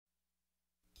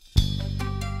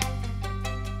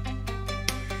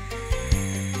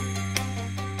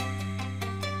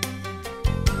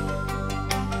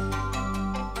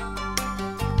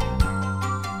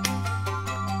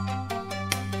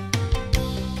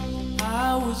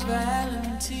was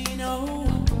Valentino,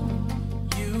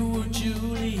 you were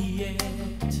Juliet.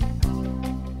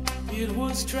 It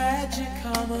was tragic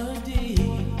comedy.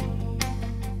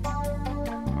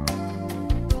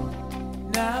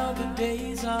 Now the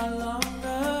days are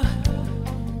longer,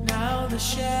 now the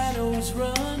shadows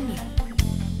run,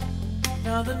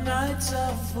 now the nights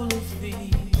are full of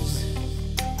thieves.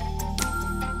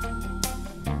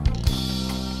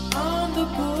 On the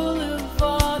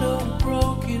boulevard of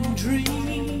broken dreams,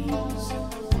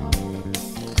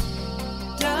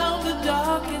 down the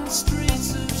darkened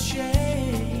streets of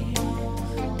shame,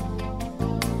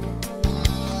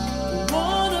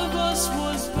 one of us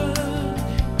was burned,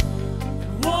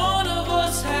 one of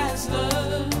us has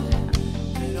learned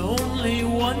that only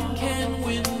one can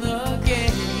win the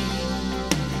game.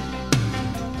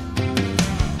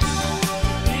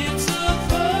 It's a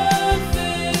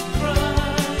perfect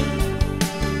crime.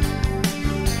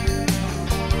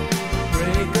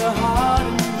 Break a heart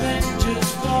and then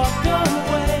just walk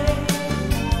away.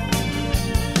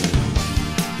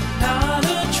 Not a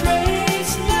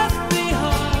trace left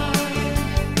behind,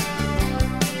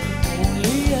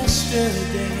 only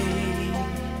yesterday.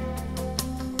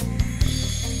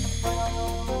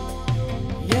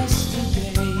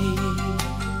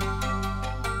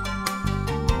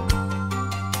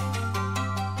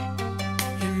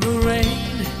 In the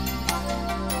rain,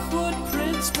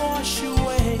 footprints wash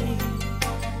away,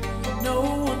 no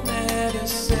one there to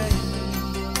say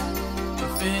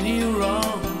if any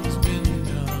wrong's been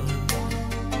done.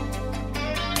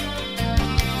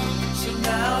 So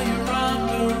now you're on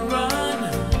the run.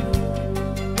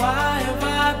 Why have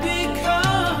I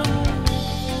become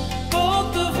both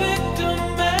the victim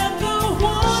and the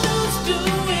one who's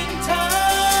doing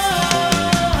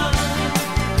time?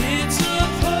 It's a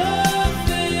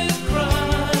perfect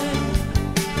crime.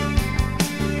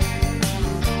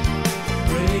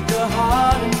 Break a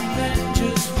heart and then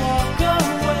just walk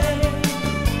away.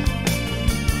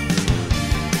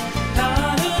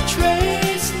 Not a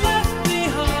trace left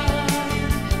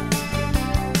behind,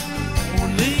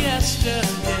 only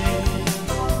yesterday.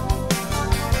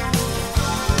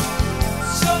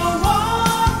 So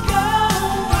walk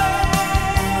away,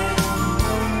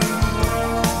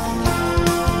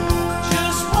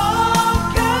 just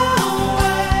walk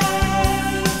away.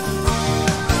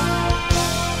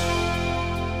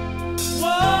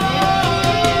 Whoa.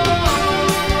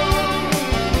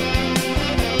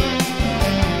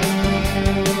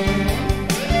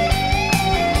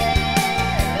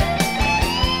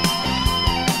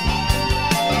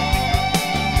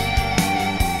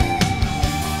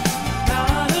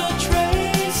 Not a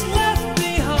trace left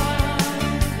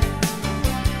behind,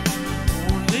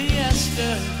 only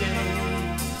yesterday.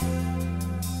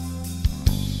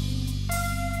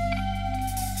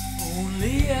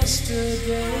 Only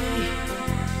yesterday.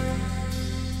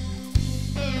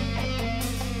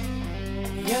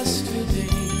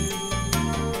 Yesterday.